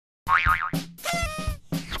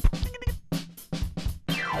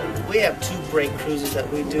We have 2 break cruises that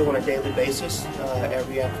we do on a daily basis.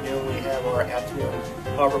 Every afternoon we have our afternoon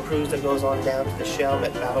harbor cruise that goes on down to the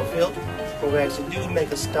Chalmette battlefield, where we actually do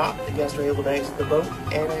make a stop. The guests are able to exit the boat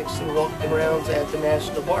and actually walk the grounds at the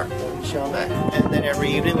National Park in Chalmette. And then every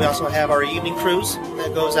evening we also have our evening cruise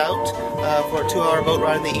that goes out for a 2-hour boat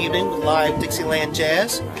ride in the evening with live Dixieland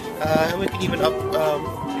jazz. And we can even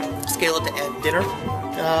scale it to add dinner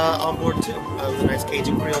on board too, with a nice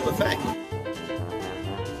Cajun Creole buffet.